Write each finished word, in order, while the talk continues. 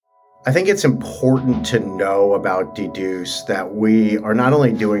I think it's important to know about Deduce that we are not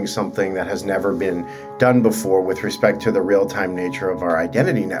only doing something that has never been done before with respect to the real-time nature of our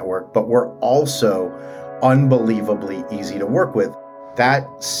identity network, but we're also unbelievably easy to work with.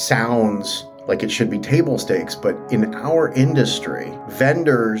 That sounds like it should be table stakes, but in our industry,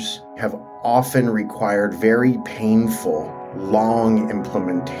 vendors have often required very painful, long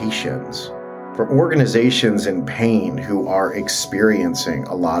implementations. For organizations in pain who are experiencing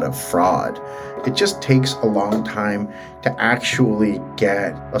a lot of fraud, it just takes a long time to actually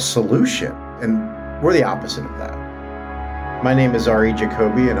get a solution. And we're the opposite of that. My name is Ari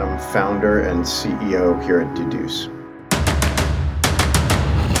Jacoby, and I'm founder and CEO here at Deduce.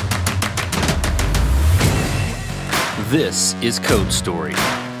 This is Code Story,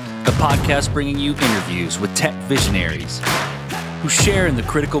 a podcast bringing you interviews with tech visionaries who share in the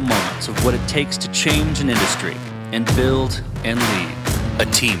critical moments of what it takes to change an industry and build and lead a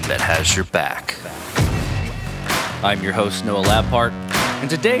team that has your back. I'm your host, Noah Labhart, and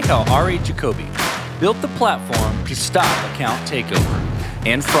today how Ari Jacoby built the platform to stop account takeover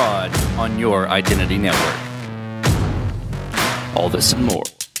and fraud on your identity network. All this and more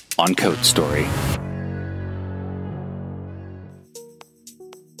on Code Story.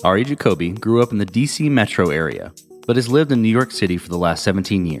 Ari Jacoby grew up in the DC metro area, but has lived in New York City for the last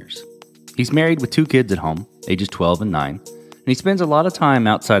 17 years. He's married with 2 kids at home, ages 12 and 9, and he spends a lot of time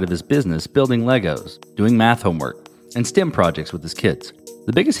outside of his business building Legos, doing math homework, and STEM projects with his kids.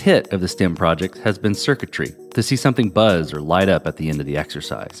 The biggest hit of the STEM project has been circuitry, to see something buzz or light up at the end of the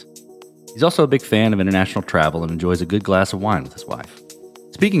exercise. He's also a big fan of international travel and enjoys a good glass of wine with his wife.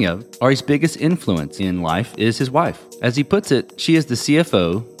 Speaking of, Ari's biggest influence in life is his wife. As he puts it, she is the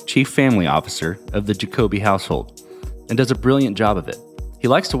CFO, Chief Family Officer of the Jacoby household, and does a brilliant job of it. He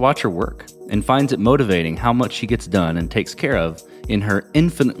likes to watch her work and finds it motivating how much she gets done and takes care of in her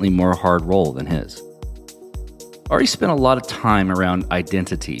infinitely more hard role than his. Ari spent a lot of time around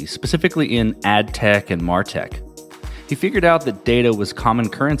identity, specifically in ad tech and martech. He figured out that data was common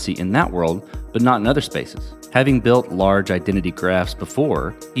currency in that world, but not in other spaces. Having built large identity graphs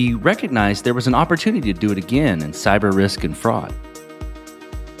before, he recognized there was an opportunity to do it again in cyber risk and fraud.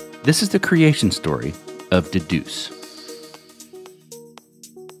 This is the creation story of Deduce.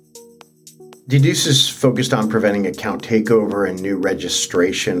 Deduce is focused on preventing account takeover and new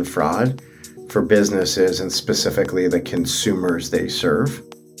registration fraud for businesses and specifically the consumers they serve.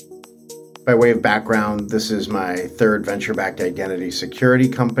 By way of background, this is my 3rd venture-backed identity security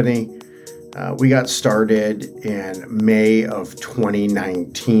company. We got started in May of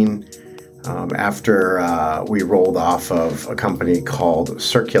 2019 after we rolled off of a company called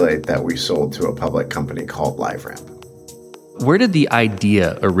Circulate that we sold to a public company called LiveRamp. Where did the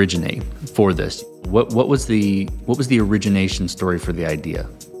idea originate for this? What was the origination story for the idea?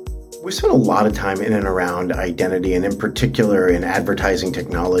 We spent a lot of time in and around identity, and in particular in advertising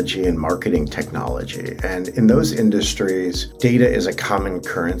technology and marketing technology. And in those industries, data is a common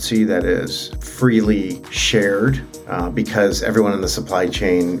currency that is freely shared because everyone in the supply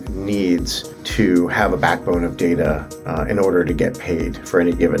chain needs to have a backbone of data in order to get paid for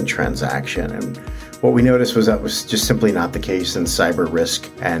any given transaction. And what we noticed was that was just simply not the case in cyber risk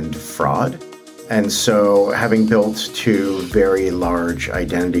and fraud. And so having built 2 very large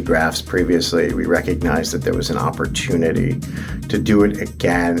identity graphs previously, we recognized that there was an opportunity to do it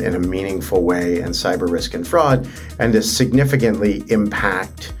again in a meaningful way in cyber risk and fraud and to significantly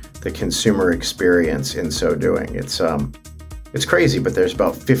impact the consumer experience in so doing. It's crazy, but there's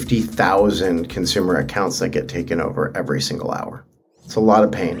about 50,000 consumer accounts that get taken over every single hour. It's a lot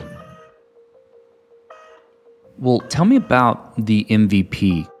of pain. Well, tell me about the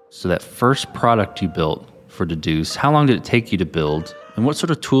MVP. So that first product you built for Deduce, how long did it take you to build, and what sort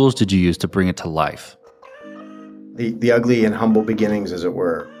of tools did you use to bring it to life? The ugly and humble beginnings, as it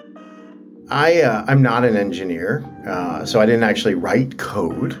were. I'm not an engineer, so I didn't actually write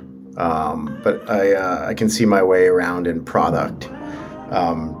code, but I can see my way around in product.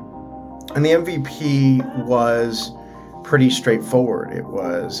 And the MVP was pretty straightforward. It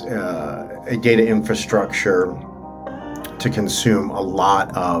was a data infrastructure to consume a lot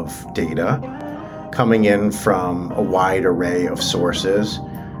of data coming in from a wide array of sources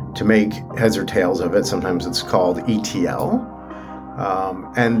to make heads or tails of it. Sometimes it's called ETL.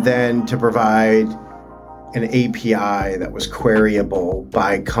 And then to provide an API that was queryable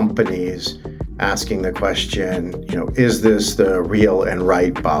by companies asking the question, is this the real and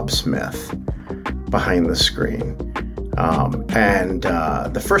right Bob Smith behind the screen? And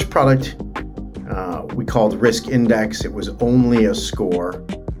the first product we called Risk Index. It was only a score.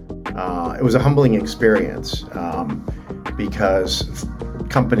 It was a humbling experience because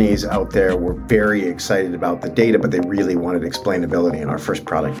companies out there were very excited about the data, but they really wanted explainability, and our first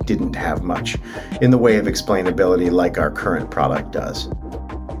product didn't have much in the way of explainability like our current product does.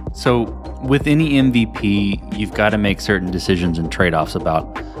 So with any MVP, you've got to make certain decisions and trade-offs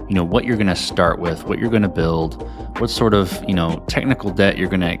about, what you're going to start with, what you're going to build, what sort of, technical debt you're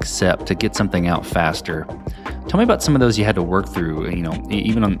going to accept to get something out faster. Tell me about some of those you had to work through,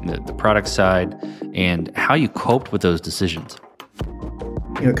 even on the product side, and how you coped with those decisions.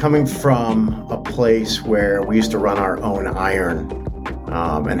 Coming from a place where we used to run our own iron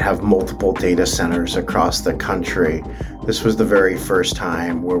and have multiple data centers across the country, this was the very first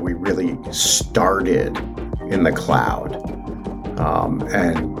time where we really started in the cloud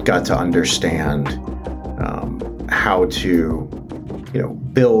and got to understand how to,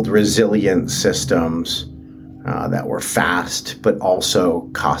 build resilient systems that were fast but also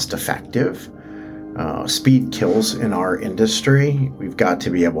cost effective. Speed kills in our industry. We've got to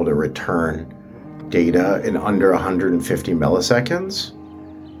be able to return data in under 150 milliseconds.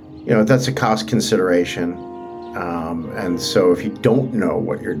 That's a cost consideration. And so if you don't know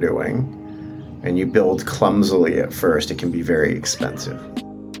what you're doing and you build clumsily at first, it can be very expensive.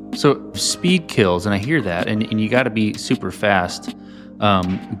 So speed kills, and I hear that, and you got to be super fast.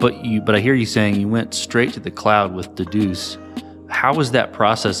 But I hear you saying you went straight to the cloud with Deduce. How was that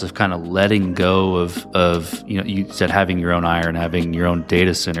process of kind of letting go of you said having your own iron, having your own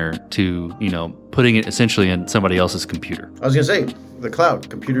data center, to putting it essentially in somebody else's computer? I was going to say, the cloud,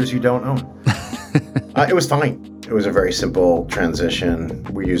 computers you don't own. It was fine. It was a very simple transition.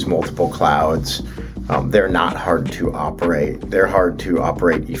 We use multiple clouds. They're not hard to operate. They're hard to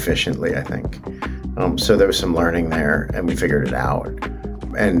operate efficiently, I think. So there was some learning there, and we figured it out.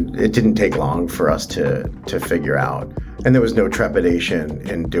 And it didn't take long for us to figure out. And there was no trepidation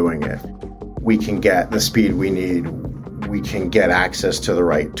in doing it. We can get the speed we need. We can get access to the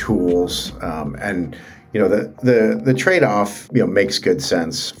right tools. And the trade-off makes good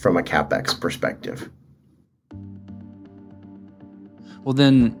sense from a CapEx perspective. Well,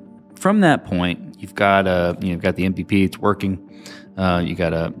 then from that point, you've got the MVP, it's working. You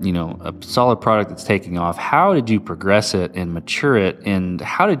got a solid product that's taking off. How did you progress it and mature it, and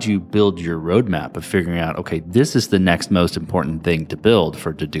how did you build your roadmap of figuring out, okay, this is the next most important thing to build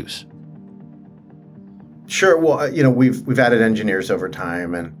for Deduce? Sure. Well, we've added engineers over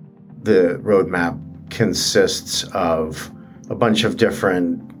time, and the roadmap consists of a bunch of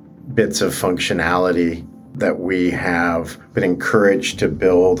different bits of functionality that we have been encouraged to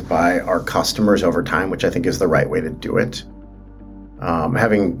build by our customers over time, which I think is the right way to do it.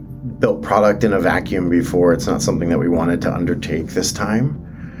 Having built product in a vacuum before, it's not something that we wanted to undertake this time.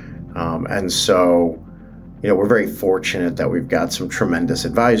 And so, we're very fortunate that we've got some tremendous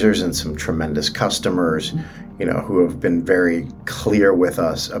advisors and some tremendous customers, who have been very clear with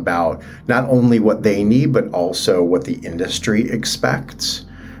us about not only what they need, but also what the industry expects.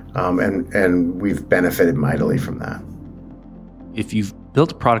 And we've benefited mightily from that. If you've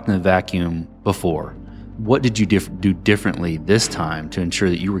built a product in a vacuum before, what did you do differently this time to ensure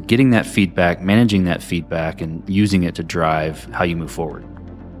that you were getting that feedback, managing that feedback, and using it to drive how you move forward?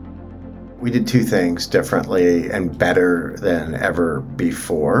 We did two things differently and better than ever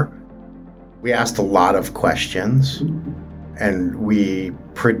before. We asked a lot of questions, and we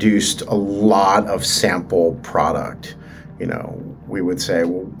produced a lot of sample product. We would say,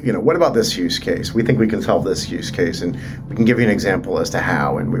 well, what about this use case? We think we can solve this use case, and we can give you an example as to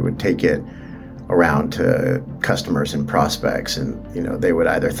how, and we would take it around to customers and prospects, and they would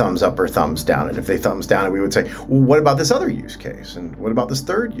either thumbs up or thumbs down. And if they thumbs down, we would say, well, what about this other use case? And what about this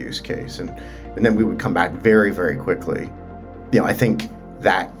third use case? And then we would come back very, very quickly. I think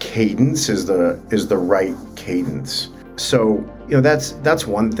that cadence is the right cadence. So, that's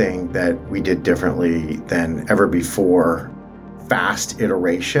one thing that we did differently than ever before. Fast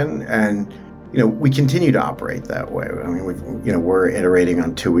iteration, and we continue to operate that way. I mean, we're iterating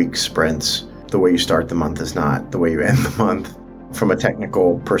on 2-week sprints. The way you start the month is not the way you end the month. From a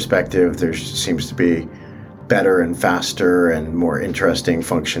technical perspective, there seems to be better and faster and more interesting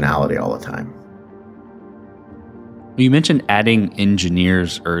functionality all the time. You mentioned adding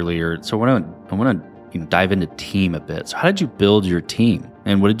engineers earlier, so I want to dive into team a bit. So how did you build your team,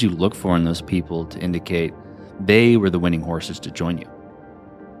 and what did you look for in those people to indicate they were the winning horses to join you?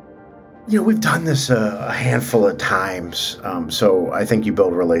 We've done this a handful of times. So I think you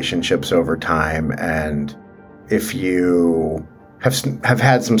build relationships over time. And if you have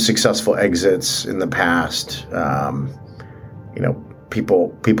had some successful exits in the past,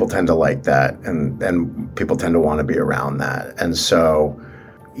 people tend to like that, and people tend to want to be around that. And so,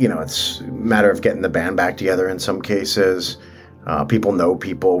 it's a matter of getting the band back together in some cases. People know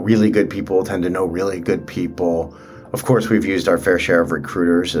people. Really good people tend to know really good people. Of course, we've used our fair share of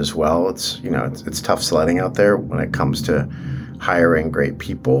recruiters as well. It's tough sledding out there when it comes to hiring great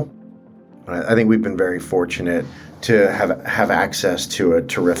people. I think we've been very fortunate to have access to a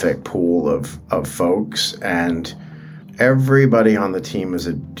terrific pool of folks, and everybody on the team is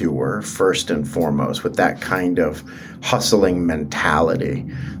a doer first and foremost, with that kind of hustling mentality,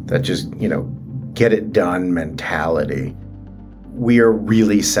 that just, get it done mentality. We are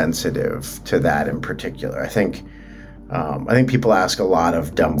really sensitive to that in particular. I think people ask a lot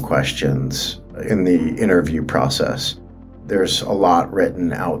of dumb questions in the interview process. There's a lot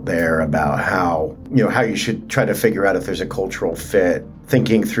written out there about how you should try to figure out if there's a cultural fit,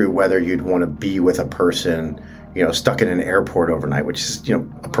 thinking through whether you'd want to be with a person, stuck in an airport overnight, which is,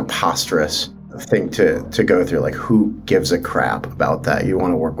 a preposterous thing to go through. Like, who gives a crap about that? You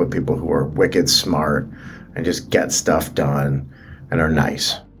want to work with people who are wicked smart and just get stuff done and are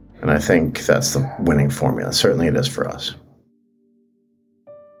nice. And I think that's the winning formula. Certainly it is for us.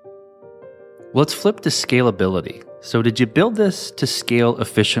 Let's flip to scalability. So did you build this to scale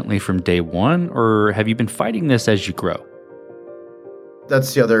efficiently from day one, or have you been fighting this as you grow?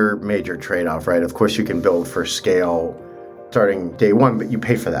 That's the other major trade-off, right? Of course, you can build for scale starting day one, but you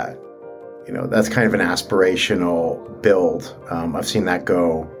pay for that. That's kind of an aspirational build. I've seen that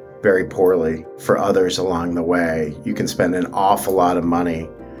go very poorly for others along the way. You can spend an awful lot of money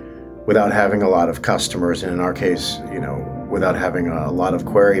without having a lot of customers, and in our case, without having a lot of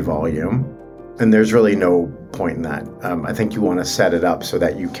query volume. And there's really no point in that. I think you want to set it up so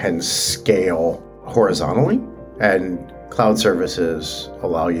that you can scale horizontally, and cloud services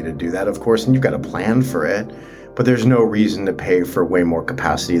allow you to do that, of course, and you've got to plan for it. But there's no reason to pay for way more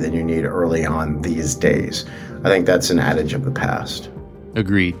capacity than you need early on these days. I think that's an adage of the past.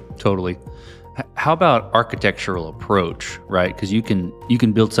 Agreed, totally. How about architectural approach, right? Because you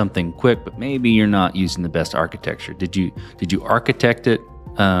can build something quick, but maybe you're not using the best architecture. Did you architect it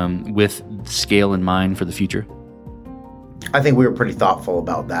with scale in mind for the future? I think we were pretty thoughtful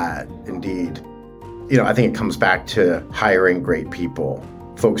about that, indeed. I think it comes back to hiring great people.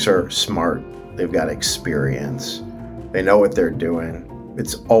 Folks are smart. They've got experience. They know what they're doing.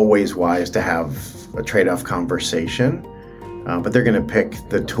 It's always wise to have a trade-off conversation, but they're going to pick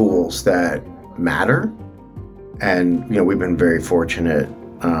the tools that matter. And, we've been very fortunate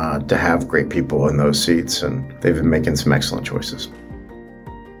to have great people in those seats, and they've been making some excellent choices.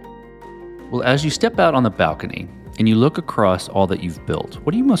 Well, as you step out on the balcony and you look across all that you've built,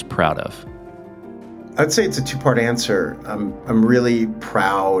 what are you most proud of? I'd say it's a two-part answer. I'm really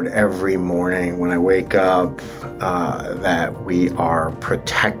proud every morning when I wake up that we are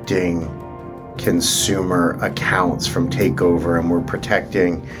protecting consumer accounts from takeover, and we're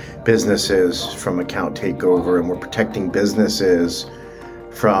protecting businesses from account takeover, and we're protecting businesses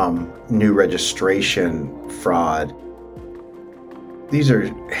from new registration fraud. These are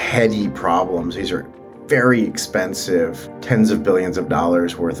heady problems. These are very expensive, tens of billions of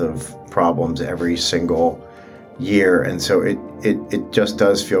dollars worth of problems every single year. And so it just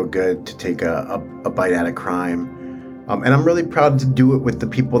does feel good to take a bite out of crime. And I'm really proud to do it with the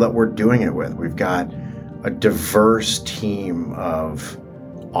people that we're doing it with. We've got a diverse team of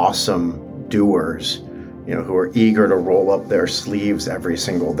awesome doers, who are eager to roll up their sleeves every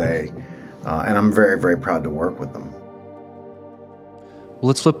single day. And I'm very, very proud to work with them. Well,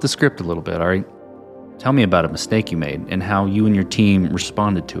 let's flip the script a little bit, all right? Tell me about a mistake you made and how you and your team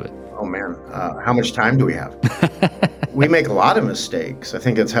responded to it. Oh, man. How much time do we have? We make a lot of mistakes. I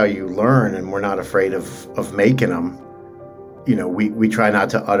think that's how you learn, and we're not afraid of making them. We try not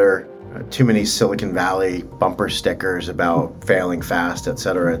to utter too many Silicon Valley bumper stickers about failing fast, et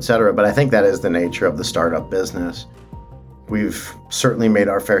cetera, but I think that is the nature of the startup business. We've certainly made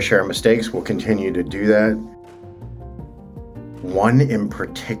our fair share of mistakes. We'll continue to do that. One in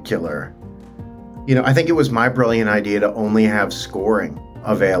particular, I think it was my brilliant idea to only have scoring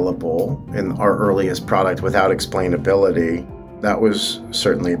available in our earliest product without explainability. That was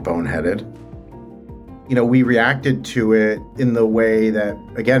certainly boneheaded. We reacted to it in the way that,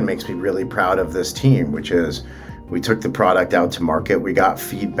 again, makes me really proud of this team, which is we took the product out to market. We got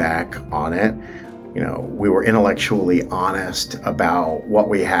feedback on it. We were intellectually honest about what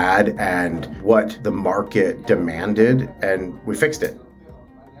we had and what the market demanded, and we fixed it.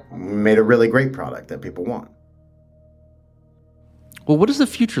 We made a really great product that people want. Well, what does the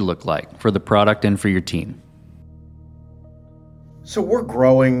future look like for the product and for your team? So we're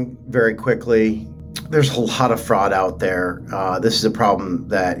growing very quickly. There's a lot of fraud out there. This is a problem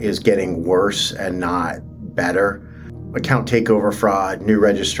that is getting worse and not better. Account takeover fraud, new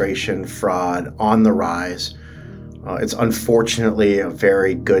registration fraud on the rise. It's unfortunately a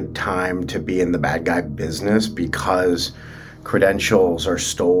very good time to be in the bad guy business because credentials are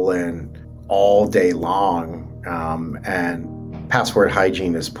stolen all day long, and password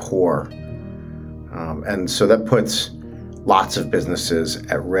hygiene is poor. And so that puts lots of businesses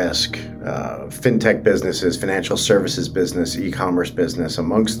at risk, fintech businesses, financial services business, e-commerce business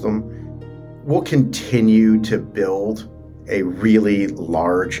amongst them. We'll continue to build a really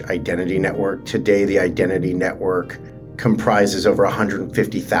large identity network. Today, the identity network comprises over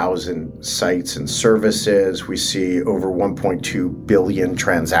 150,000 sites and services. We see over 1.2 billion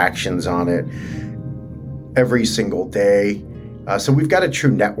transactions on it every single day. So we've got a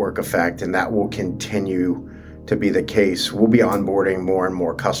true network effect, and that will continue to be the case. We'll be onboarding more and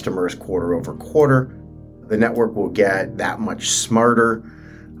more customers quarter over quarter. The network will get that much smarter,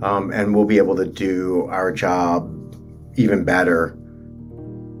 and we'll be able to do our job even better.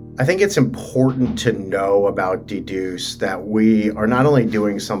 I think it's important to know about Deduce that we are not only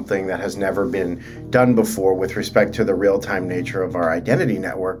doing something that has never been done before with respect to the real-time nature of our identity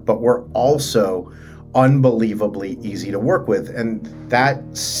network, but we're also unbelievably easy to work with. And that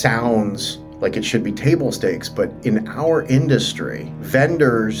sounds like it should be table stakes, but in our industry,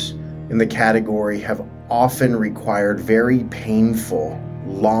 vendors in the category have often required very painful,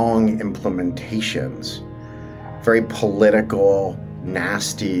 long implementations, very political,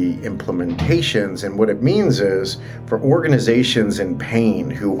 nasty implementations. And what it means is for organizations in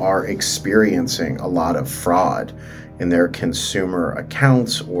pain who are experiencing a lot of fraud in their consumer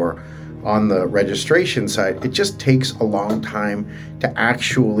accounts or on the registration side, it just takes a long time to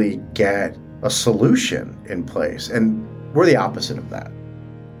actually get a solution in place. And we're the opposite of that.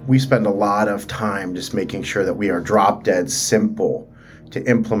 We spend a lot of time just making sure that we are drop dead simple to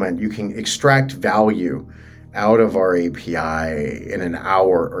implement. You can extract value out of our API in an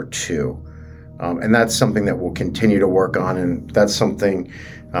hour or two. And that's something that we'll continue to work on. And that's something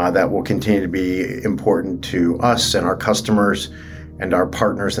that will continue to be important to us and our customers and our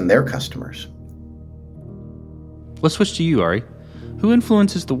partners and their customers. Let's switch to you, Ari. Who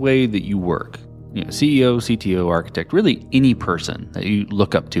influences the way that you work? CEO, CTO, architect, really any person that you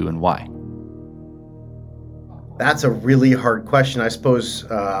look up to, and why? That's a really hard question. I suppose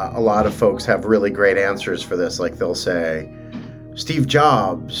a lot of folks have really great answers for this. Like they'll say Steve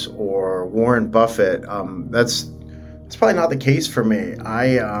Jobs or Warren Buffett. That's probably not the case for me.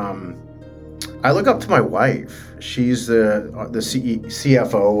 I look up to my wife. She's the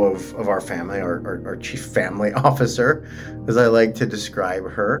CFO of our family, our chief family officer, as I like to describe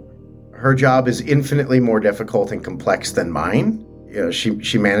her. Her job is infinitely more difficult and complex than mine.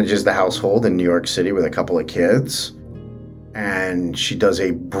 She manages the household in New York City with a couple of kids, and she does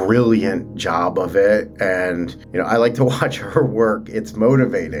a brilliant job of it. And, I like to watch her work. It's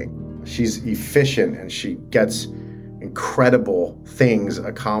motivating. She's efficient and she gets incredible things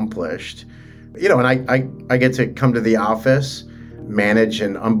accomplished. And I get to come to the office, manage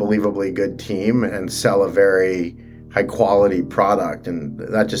an unbelievably good team, and sell a very high quality product. And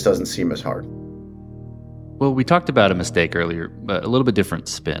that just doesn't seem as hard. Well, we talked about a mistake earlier, but a little bit different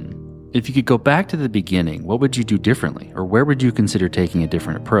spin. If you could go back to the beginning, what would you do differently? Or where would you consider taking a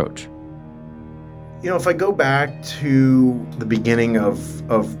different approach? If I go back to the beginning of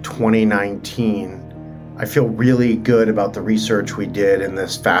 2019, I feel really good about the research we did in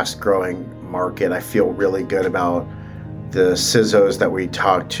this fast-growing market. I feel really good about the CISOs that we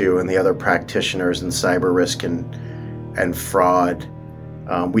talked to and the other practitioners in cyber risk and fraud.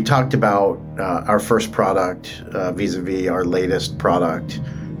 We talked about our first product vis-a-vis our latest product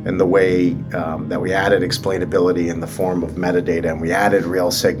and the way that we added explainability in the form of metadata, and we added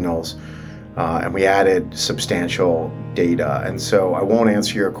real signals, and we added substantial data. And so I won't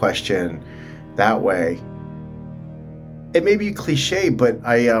answer your question that way. It may be cliche, but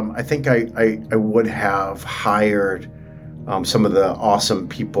I think I would have hired some of the awesome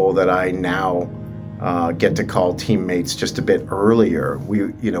people that I now get to call teammates just a bit earlier.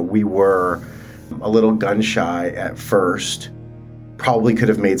 We were a little gun shy at first. Probably could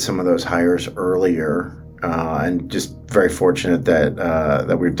have made some of those hires earlier, and just very fortunate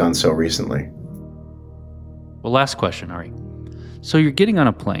that we've done so recently. Well, last question, Ari. So you're getting on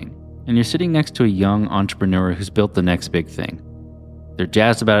a plane, and you're sitting next to a young entrepreneur who's built the next big thing. They're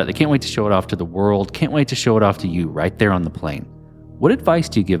jazzed about it. They can't wait to show it off to the world. Can't wait to show it off to you right there on the plane. What advice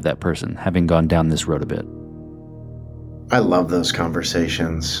do you give that person, having gone down this road a bit? I love those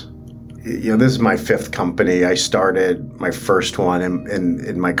conversations. This is my fifth company. I started my first one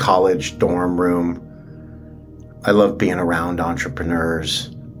in my college dorm room. I love being around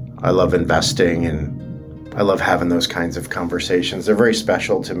entrepreneurs. I love investing, and I love having those kinds of conversations. They're very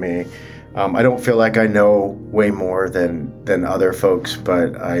special to me. I don't feel like I know way more than other folks,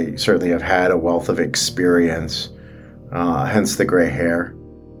 but I certainly have had a wealth of experience, hence the gray hair.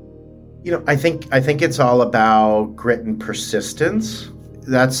 I think it's all about grit and persistence.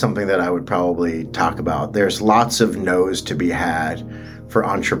 That's something that I would probably talk about. There's lots of no's to be had for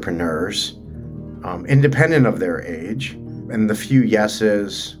entrepreneurs, independent of their age, and the few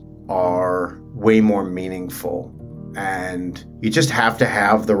yeses are way more meaningful. And you just have to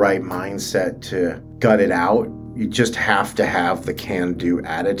have the right mindset to gut it out. You just have to have the can-do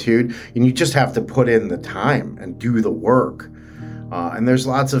attitude, and you just have to put in the time and do the work. And there's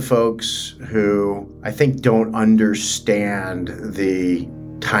lots of folks who I think don't understand the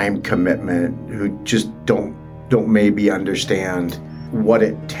time commitment, who just don't maybe understand what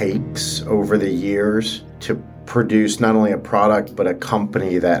it takes over the years to produce not only a product, but a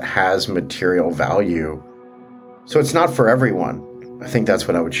company that has material value. So it's not for everyone. I think that's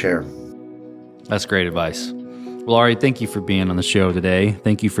what I would share. That's great advice. Well, Ari, thank you for being on the show today.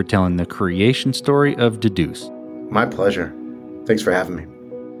 Thank you for telling the creation story of Deduce. My pleasure. Thanks for having me.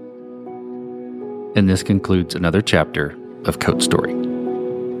 And this concludes another chapter of Code Story.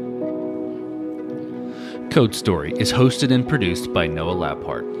 Code Story is hosted and produced by Noah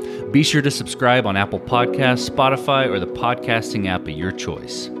Labhart. Be sure to subscribe on Apple Podcasts, Spotify, or the podcasting app of your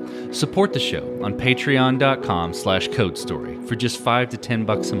choice. Support the show on patreon.com/codestory for just $5 to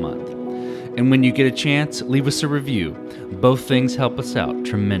 $10 a month. And when you get a chance, leave us a review. Both things help us out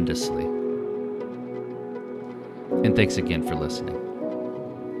tremendously. And thanks again for listening.